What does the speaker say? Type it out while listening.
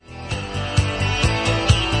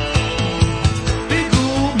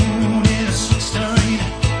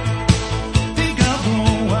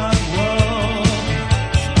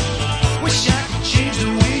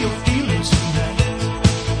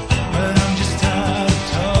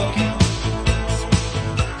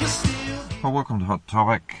Well, welcome to Hot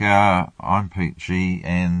Topic. I'm Pete G,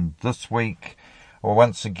 and this week,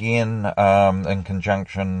 once again, in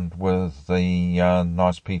conjunction with the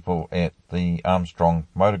nice people at the Armstrong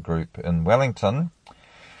Motor Group in Wellington,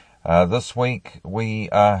 this week we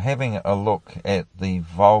are having a look at the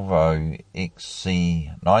Volvo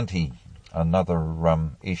XC90, another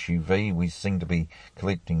SUV. We seem to be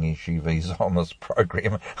collecting SUVs on this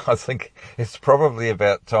program. I think it's probably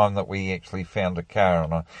about time that we actually found a car,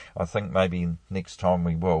 and I think maybe next time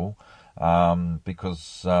we will,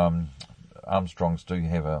 because Armstrongs do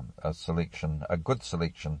have a good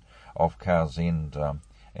selection of cars and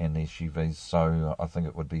SUVs. So I think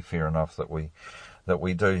it would be fair enough that we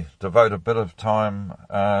do devote a bit of time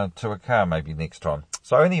to a car maybe next time.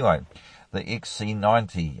 So anyway, the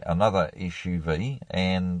XC90, another SUV,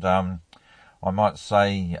 and I might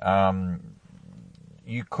say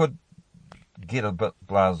you could get a bit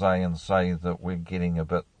blasé and say that we're getting a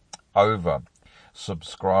bit over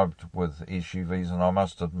subscribed with SUVs, and I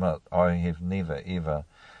must admit I have never ever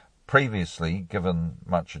previously given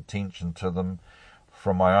much attention to them.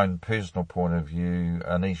 From my own personal point of view,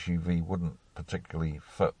 an SUV wouldn't particularly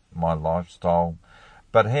fit my lifestyle,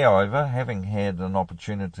 but however, having had an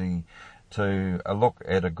opportunity to look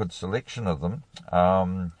at a good selection of them,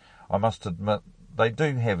 I must admit they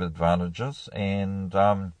do have advantages, and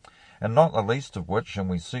not the least of which, and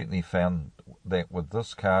we certainly found that with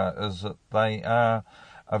this car, is that they are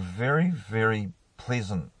a very, very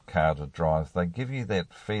pleasant car to drive. They give you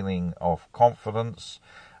that feeling of confidence,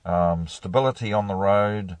 stability on the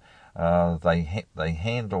road. They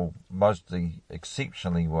handle mostly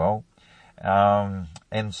exceptionally well.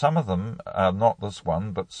 And some of them, not this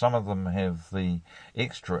one, but some of them have the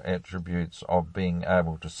extra attributes of being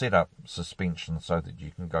able to set up suspension so that you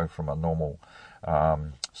can go from a normal,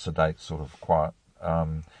 sedate, sort of quiet,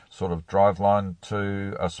 sort of drive line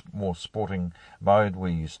to a more sporting mode where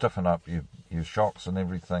you stiffen up your shocks and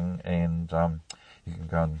everything, and you can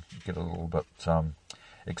go and get a little bit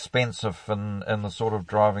expensive in the sort of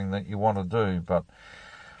driving that you want to do. But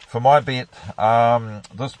for my bet,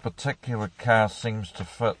 this particular car seems to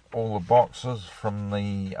fit all the boxes. From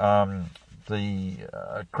the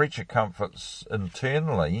creature comforts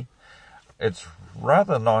internally, it's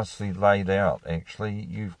rather nicely laid out, actually.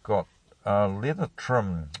 You've got leather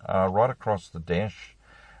trim right across the dash,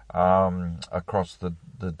 across the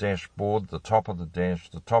dashboard, the top of the dash,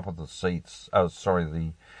 the top of the seats,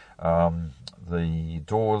 the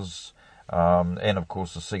doors, and of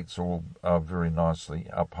course the seats are all very nicely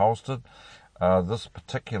upholstered. This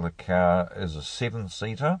particular car is a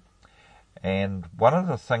 7-seater, and one of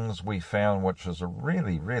the things we found, which is a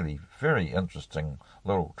really, really very interesting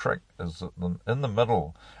little trick, is that in the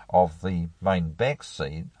middle of the main back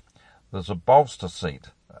seat there's a bolster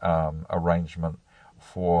seat arrangement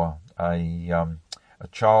for a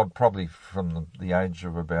child, probably from the age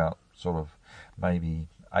of about sort of maybe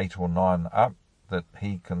 8 or 9 up, that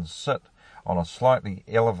he can sit on a slightly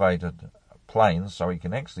elevated plane, so he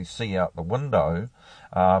can actually see out the window,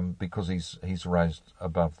 because he's raised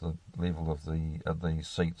above the level of the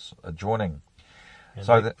seats adjoining. And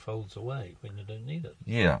so that folds away when you don't need it.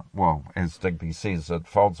 Yeah, well, as Digby says, it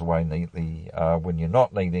folds away neatly when you're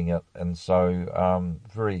not needing it, and so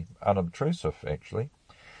very unobtrusive, actually.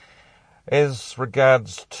 As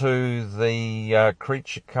regards to the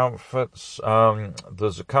creature comforts,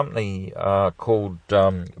 there's a company called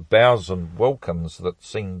Bowers and Wilkins that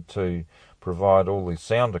seem to provide all the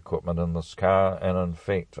sound equipment in this car, and in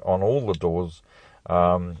fact on all the doors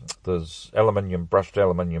there's brushed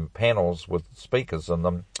aluminium panels with speakers in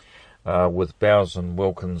them, with Bowers and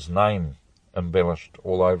Wilkins' name embellished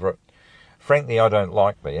all over it. Frankly, I don't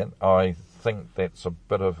like that. I think that's a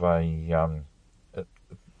bit of a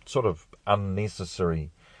sort of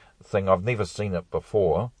unnecessary thing. I've never seen it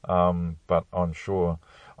before, but I'm sure,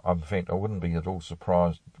 in fact, I wouldn't be at all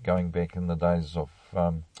surprised going back in the days of,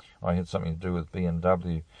 I had something to do with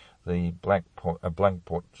BMW, the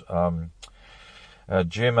Blankport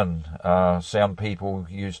German sound people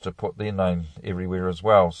used to put their name everywhere as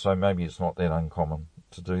well, so maybe it's not that uncommon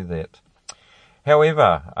to do that.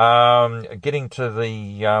 However, getting to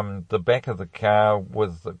the back of the car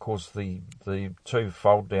with, of course, the 2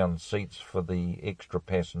 fold-down seats for the extra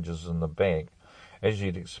passengers in the back, as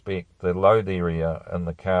you'd expect, the load area in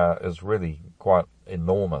the car is really quite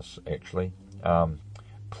enormous, actually.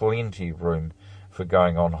 Plenty of room for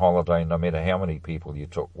going on holiday, no matter how many people you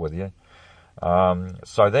took with you.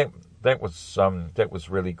 So that was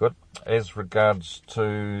really good. As regards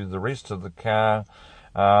to the rest of the car,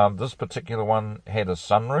 this particular one had a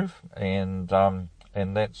sunroof, and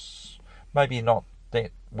that's maybe not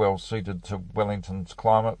that well suited to Wellington's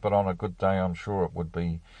climate, but on a good day I'm sure it would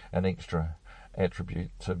be an extra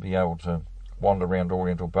attribute to be able to wander around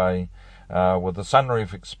Oriental Bay with the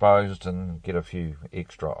sunroof exposed and get a few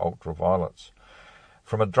extra ultraviolets.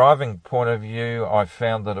 From a driving point of view, I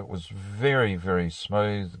found that it was very, very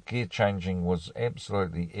smooth. Gear changing was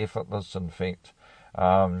absolutely effortless. In fact,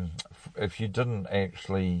 if you didn't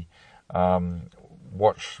actually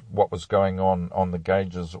watch what was going on the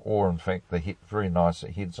gauges, or in fact the very nice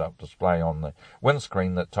heads-up display on the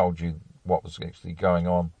windscreen that told you what was actually going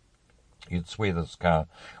on, you'd swear this car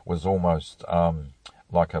was almost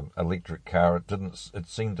like an electric car. It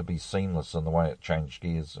seemed to be seamless in the way it changed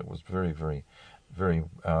gears. It was very, very, very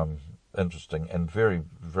interesting and very,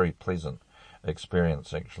 very pleasant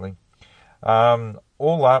experience, actually.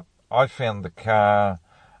 All up, I found the car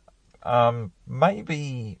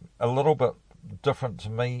maybe a little bit different to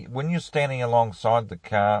me. When you're standing alongside the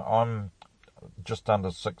car, I'm just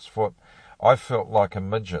under 6 foot. I felt like a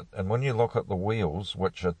midget. And when you look at the wheels,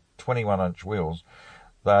 which are 21-inch wheels,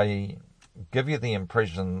 they give you the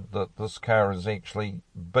impression that this car is actually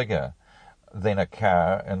bigger than a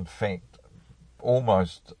car. In fact,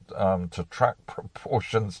 almost to truck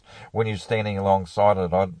proportions when you're standing alongside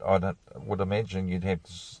it. I would imagine you'd have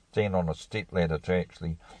to stand on a step ladder to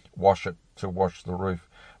actually wash the roof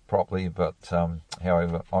properly. But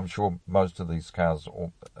however, I'm sure most of these cars,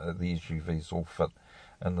 the SUVs, all fit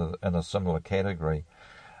in a similar category.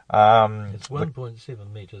 It's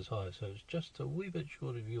 1.7 metres high, so it's just a wee bit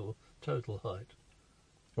short of your total height.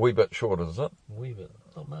 A wee bit short, is it? A wee bit,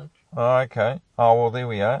 not much. Oh, okay. Oh, well, there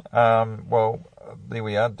we are. There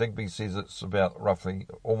we are. Digby says it's about roughly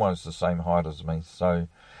almost the same height as me. So,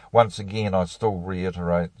 once again, I still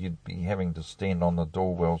reiterate, you'd be having to stand on the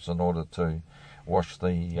door wells in order to wash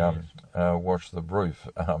the roof,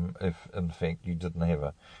 if in fact you didn't have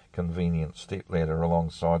a convenient step ladder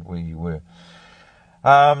alongside where you were.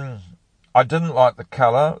 I didn't like the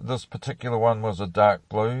colour. This particular one was a dark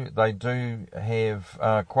blue. They do have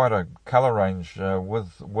quite a colour range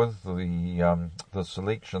with the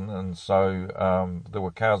selection, and so there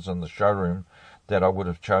were cars in the showroom that I would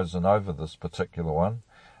have chosen over this particular one.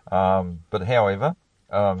 But however,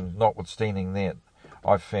 notwithstanding that,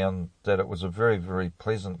 I found that it was a very, very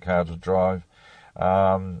pleasant car to drive.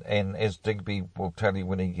 And as Digby will tell you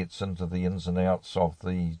when he gets into the ins and outs of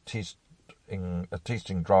the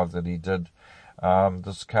testing drive that he did,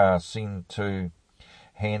 this car seemed to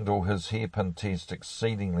handle his hairpin test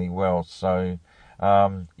exceedingly well. So,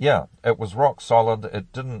 it was rock solid.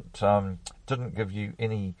 It didn't give you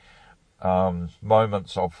any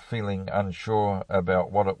moments of feeling unsure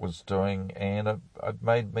about what it was doing, and it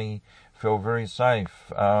made me feel very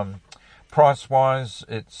safe. Price-wise,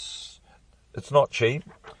 it's not cheap.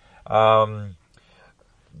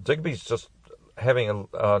 Digby's just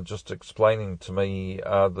just explaining to me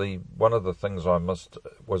one of the things I missed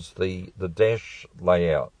was the dash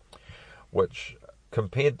layout, which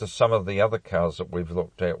compared to some of the other cars that we've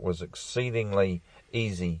looked at was exceedingly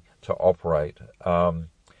easy to operate.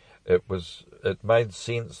 It made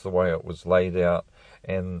sense the way it was laid out,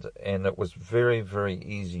 and it was very, very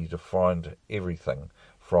easy to find everything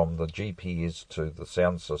from the GPS to the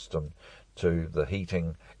sound system to the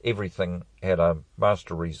heating. Everything had a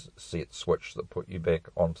master reset switch that put you back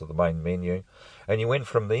onto the main menu, and you went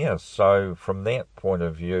from there. So from that point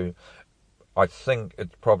of view, I think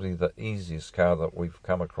it's probably the easiest car that we've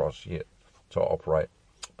come across yet to operate,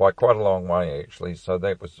 by quite a long way actually. So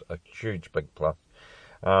that was a huge big plus.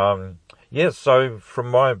 So from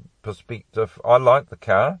my perspective, I like the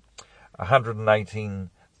car.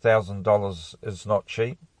 $118,000 is not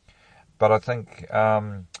cheap, but I think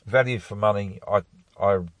value for money, I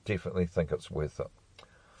definitely think it's worth it.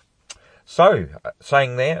 So,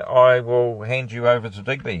 saying that, I will hand you over to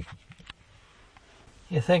Digby.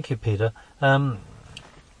 Yeah, thank you, Peter.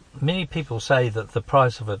 Many people say that the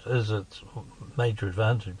price of it is its major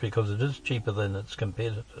advantage because it is cheaper than its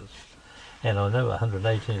competitors. And I know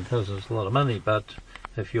 118,000 is a lot of money, but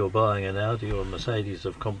if you're buying an Audi or a Mercedes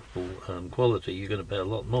of comparable quality, you're going to pay a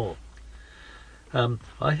lot more.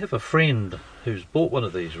 I have a friend who's bought one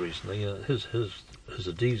of these recently. His is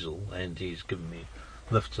a diesel, and he's given me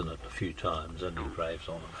lifts in it a few times, and he raves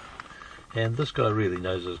on it. And this guy really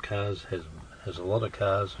knows his cars, has a lot of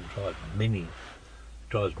cars, and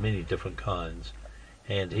drives many different kinds,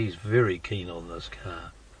 and he's very keen on this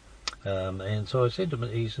car. And so I sent him,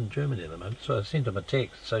 he's in Germany at the moment, so I sent him a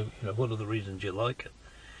text, so, what are the reasons you like it?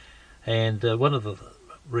 And one of the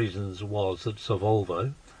reasons was that it's a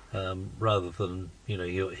Volvo, rather than,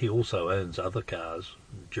 he also owns other cars,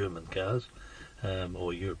 German cars,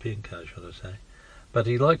 or European cars, should I say. But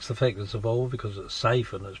he likes the fact it's a Volvo because it's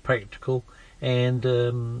safe and it's practical, and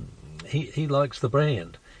he likes the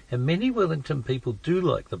brand. And many Wellington people do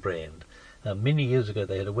like the brand. Many years ago,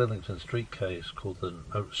 they had a Wellington street race called the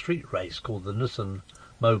Nissan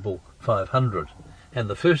Mobile 500, and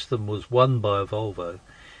the first of them was won by a Volvo,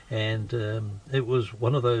 and it was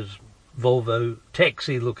one of those Volvo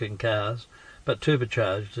taxi-looking cars, but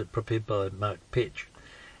turbocharged, prepared by Mark Petch,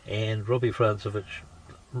 and Robbie Francevich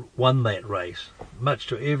won that race, much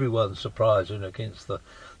to everyone's surprise, against the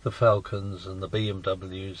Falcons and the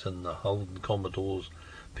BMWs and the Holden Commodores,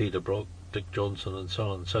 Peter Brock, Dick Johnson and so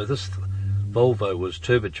on. So this Volvo was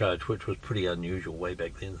turbocharged, which was pretty unusual way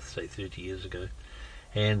back then, say 30 years ago.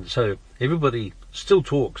 And so everybody still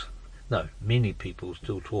talks, many people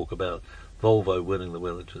still talk about Volvo winning the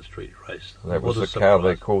Wellington Street race. That was the car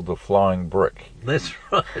they called the Flying Brick. That's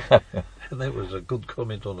right. And that was a good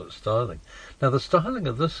comment on its styling. Now, the styling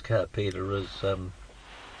of this car, Peter, is,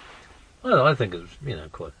 I think it's,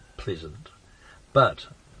 quite pleasant. But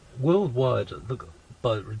worldwide,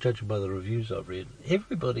 judging by the reviews I've read,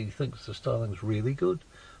 everybody thinks the styling's really good,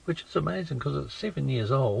 which is amazing because it's 7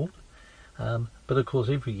 years old. But, of course,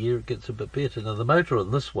 every year it gets a bit better. Now, the motor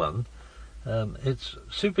on this one, it's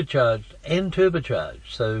supercharged and turbocharged.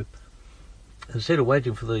 So instead of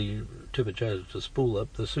waiting for the turbocharger to spool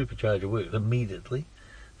up, the supercharger works immediately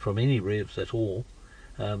from any revs at all.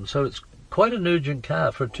 So it's quite an urgent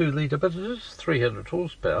car for a 2 litre, but it is 300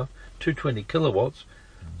 horsepower, 220 kilowatts,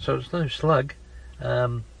 so it's no slug.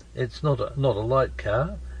 It's not a light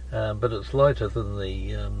car, but it's lighter than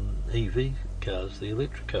the EV cars, the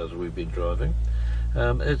electric cars we've been driving.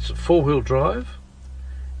 It's 4-wheel drive,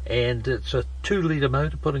 and it's a 2 litre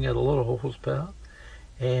motor putting out a lot of horsepower,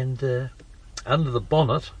 and under the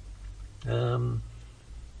bonnet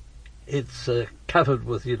it's covered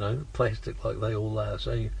with plastic like they all are,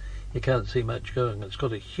 so you can't see much going. It's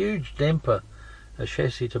got a huge damper, a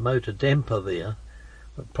chassis to motor damper there,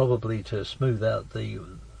 but probably to smooth out the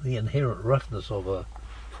inherent roughness of a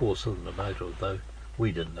 4-cylinder motor, though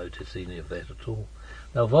we didn't notice any of that at all.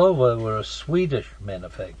 Now, Volvo were a Swedish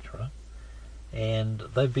manufacturer, and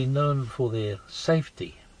they've been known for their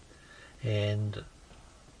safety, and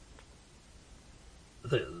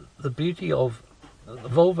the beauty of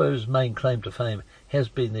Volvo's main claim to fame has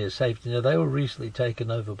been their safety. Now, they were recently taken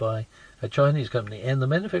over by a Chinese company, and the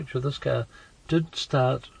manufacture of this car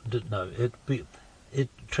it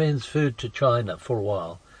transferred to China for a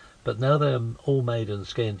while, but now they're all made in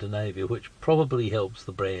Scandinavia, which probably helps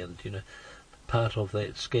the brand, part of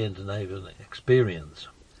that Scandinavian experience.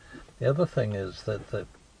 The other thing is that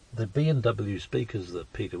the B&W speakers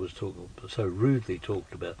that Peter was so rudely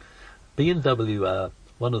talked about, B&W are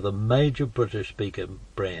one of the major British speaker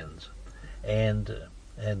brands, and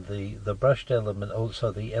the brushed element,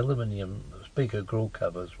 also the aluminium speaker grille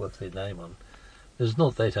covers with their name on, is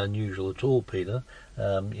not that unusual at all, Peter.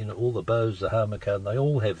 All the Bose, the Harman, they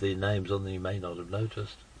all have their names on them, you may not have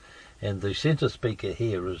noticed. And the centre speaker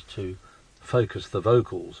here is to focus the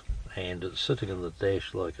vocals, and it's sitting in the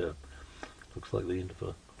dash looks like the end of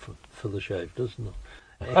a filler shave, doesn't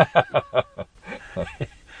it?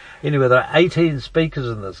 Anyway, there are 18 speakers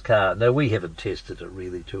in this car. Now, we haven't tested it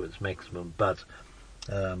really to its maximum, but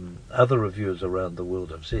other reviewers around the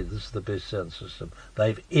world have said this is the best sound system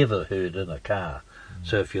they've ever heard in a car.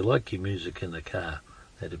 So if you like your music in a car,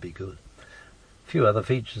 that'd be good. A few other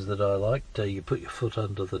features that I liked. You put your foot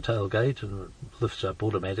under the tailgate and it lifts up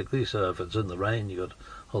automatically, so if it's in the rain you've got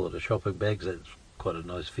a whole lot of shopping bags. That's quite a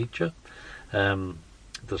nice feature.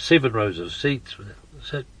 The 7 rows of seats,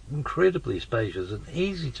 so incredibly spacious and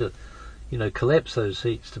easy to collapse those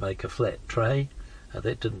seats to make a flat tray.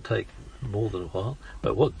 That didn't take more than a while,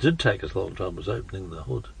 but what did take us a long time was opening the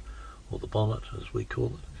hood, or the bonnet as we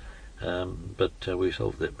call it. But we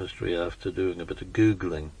solved that mystery after doing a bit of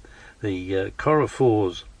Googling. The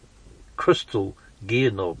Cora4's crystal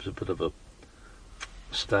gear knob's a bit of a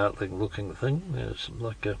startling looking thing. It's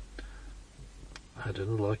like a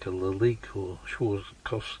Lalique or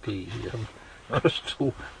Swarovski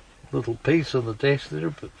crystal little piece on the dash there,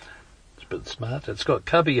 but it's a bit smart. It's got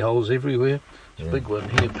cubby holes everywhere. It's a big one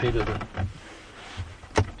here, Peter.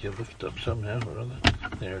 Do you lift up somehow or other?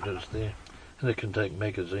 There it is there. And it can take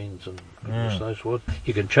magazines and goodness knows what.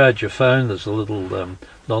 You can charge your phone. There's a little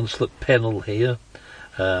non-slip panel here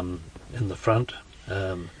in the front,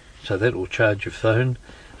 so that will charge your phone.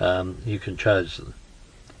 You can charge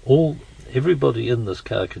everybody in this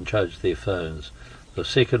car can charge their phones, the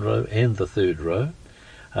second row and the third row.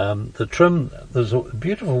 The trim, there's a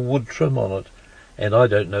beautiful wood trim on it, and I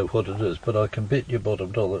don't know what it is, but I can bet your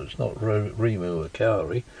bottom dollar it's not Rimu or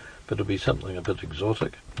Kauri, but it'll be something a bit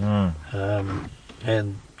exotic.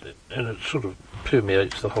 and it sort of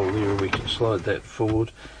permeates the whole area. We can slide that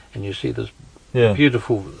forward, and you see this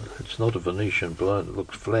beautiful. It's not a Venetian blind; it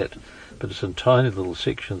looks flat, but it's in tiny little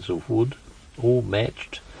sections of wood, all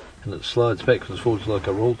matched, and it slides backwards and forwards like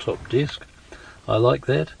a roll-top desk. I like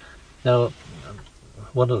that. Now,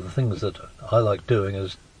 one of the things that I like doing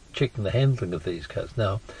is checking the handling of these cars.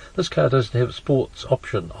 Now, this car doesn't have a sports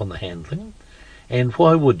option on the handling, and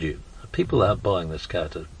why would you? People aren't buying this car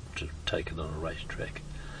to take it on a racetrack.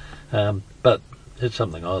 But it's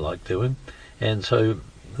something I like doing, and so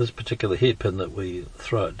this particular hairpin that we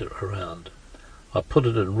throw it around, I put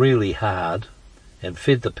it in really hard and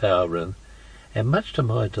fed the power in, and much to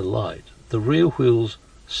my delight, the rear wheels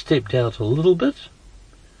stepped out a little bit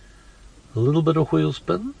of wheel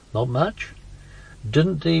spin, not much,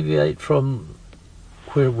 didn't deviate from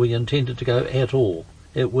where we intended to go at all.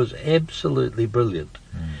 It was absolutely brilliant,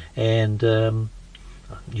 and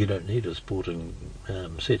you don't need a sporting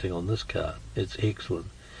setting on this car. It's excellent.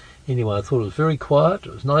 Anyway, I thought it was very quiet.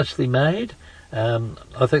 It was nicely made.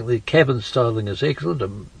 I think the cabin styling is excellent.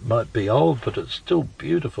 It might be old, but it's still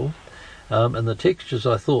beautiful. And the textures,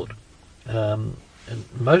 I thought, and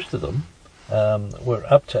most of them were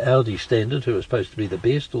up to Audi standard, who are supposed to be the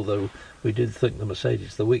best, although we did think the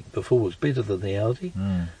Mercedes the week before was better than the Audi.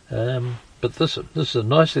 But this is a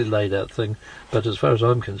nicely laid out thing, but as far as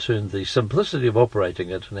I'm concerned, the simplicity of operating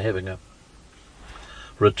it and having a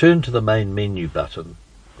return to the main menu button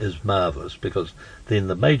is marvellous, because then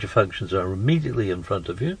the major functions are immediately in front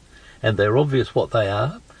of you, and they're obvious what they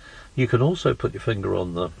are. You can also put your finger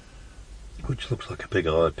on the, which looks like a big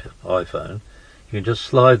iPhone. You can just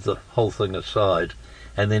slide the whole thing aside,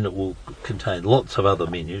 and then it will contain lots of other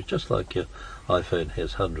menus, just like your iPhone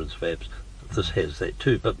has hundreds of apps. This has that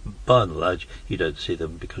too, but by and large you don't see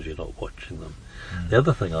them because you're not watching them. The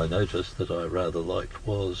other thing I noticed that I rather liked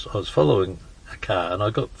was I was following a car and I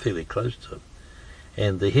got fairly close to it,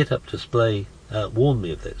 and the head-up display warned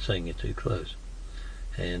me of that, saying you're too close.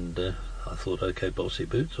 And I thought, okay, bossy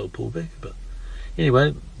boots, I'll pull back a bit.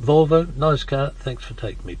 Anyway, Volvo, nice car. Thanks for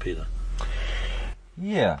taking me, Peter.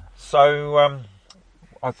 Yeah, so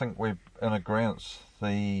I think we're in agreement.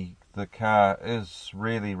 The car is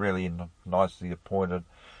really, really nicely appointed.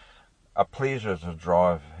 A pleasure to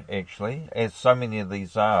drive, actually, as so many of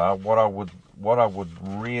these are. What I would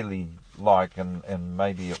really like, and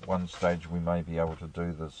maybe at one stage we may be able to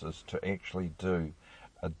do this, is to actually do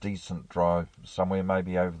a decent drive somewhere,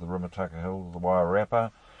 maybe over the Rimataka Hill, the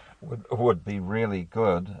Wairarapa, would be really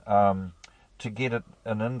good, to get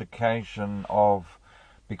an indication of,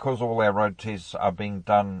 because all our road tests are being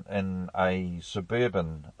done in a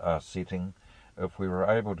suburban setting, if we were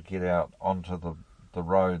able to get out onto the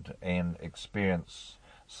road and experience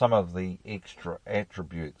some of the extra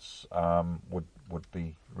attributes, would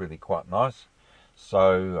be really quite nice.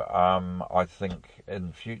 So I think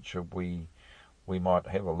in future we might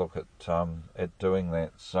have a look at doing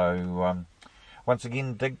that. So once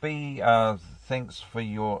again, Digby, thanks for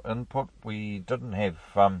your input. We didn't have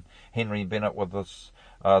Henry Bennett with us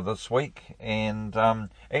this week, and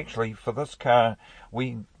actually for this car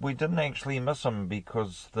we didn't actually miss him,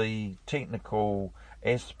 because the technical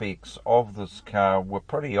aspects of this car were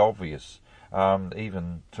pretty obvious,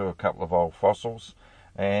 even to a couple of old fossils,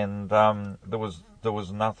 and there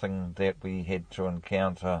was nothing that we had to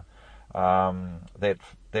encounter that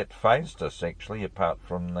fazed us, actually, apart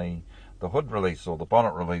from the hood release or the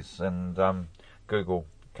bonnet release, and Google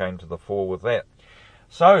came to the fore with that.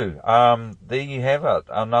 So, there you have it.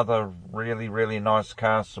 Another really, really nice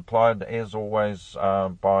car supplied, as always,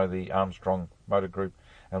 by the Armstrong Motor Group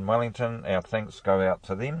in Wellington. Our thanks go out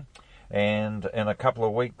to them. And in a couple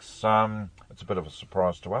of weeks, it's a bit of a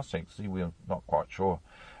surprise to us, actually. We're not quite sure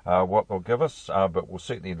what they'll give us, but we'll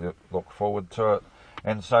certainly look forward to it.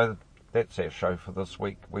 And so that's our show for this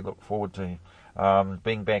week. We look forward to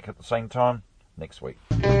being back at the same time next week.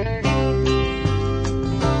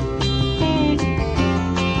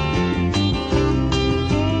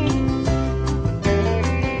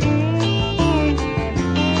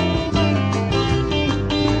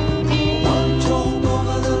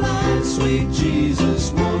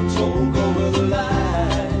 Jesus, one told over the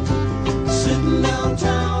line. Sitting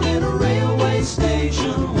downtown in a railway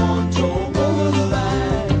station, one told over the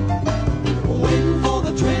line. Waiting for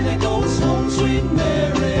the train that goes home, sweet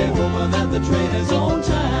Mary, hoping that the train is on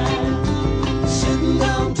time.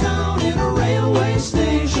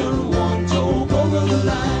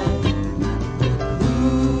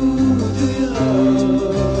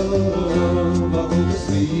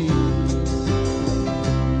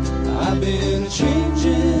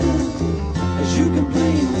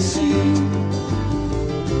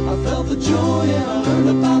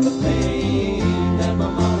 pain that my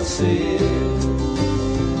mama said.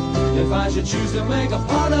 If I should choose to make a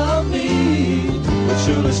part of me, would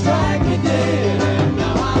surely strike me dead. And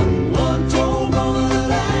now I'm one toe over the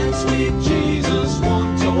line, sweet Jesus,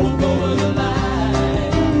 one toe over the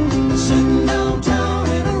line. Sitting downtown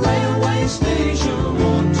in a railway station,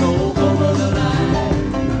 one toe over the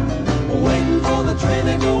line. Waiting for the train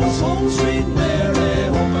that goes home, sweet Mary,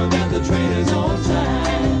 hoping that the train is on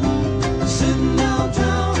time. Sitting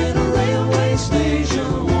downtown in a railway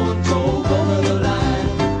station, one toe over the line.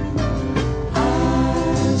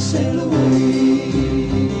 Sail away,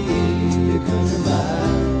 country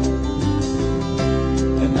mile.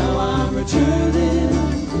 And now I'm returning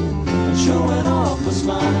and showing off my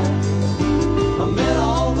smile. I met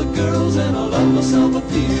all the girls and I loved myself a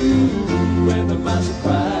few. Where to my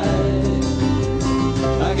surprise,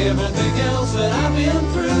 like everything else that I've been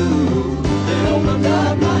through, they opened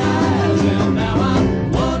up my eyes. And now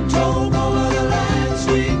I'm one toe over the line,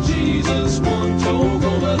 sweet Jesus, one toe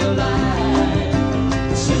over the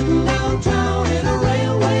line. Sitting downtown in a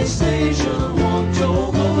railway station, one toe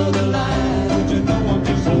over the line. But you know I'm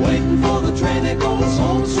just waiting for the train that goes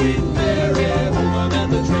home, sweet Mary, hoping that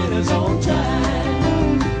the train is on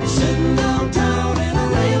time. Sitting downtown in a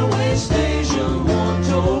railway station, one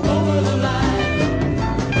toe over the line.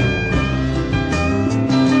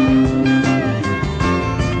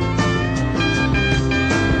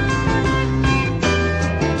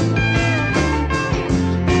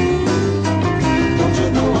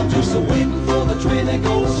 Waiting for the train that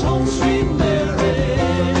goes home, sweet Mary.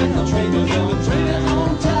 And the train is on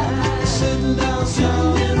time. Sitting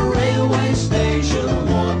downtown in a railway station,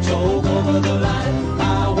 one toe over the line.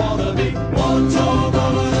 I wanna be one toe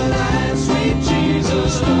over the line, sweet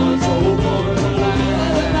Jesus, one toe over the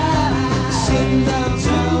line. Sitting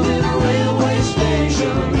downtown in a railway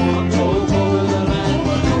station, one toe over the line.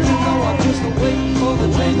 Don't you know I'm just waiting for the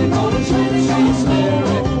train that goes home, sweet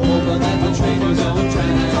Mary, hoping that the train is on time.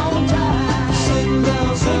 Sitting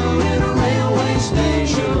downtown in a railway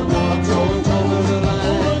station, one toe over the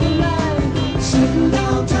line. Sitting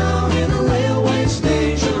downtown in a railway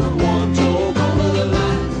station, one toe over the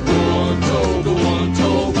line. One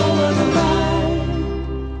toe over the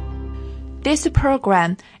line. This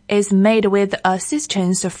program is made with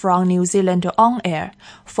assistance from New Zealand On Air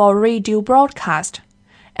for radio broadcast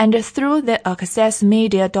and through the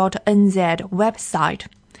accessmedia.nz website.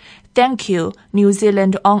 Thank you, New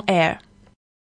Zealand On Air.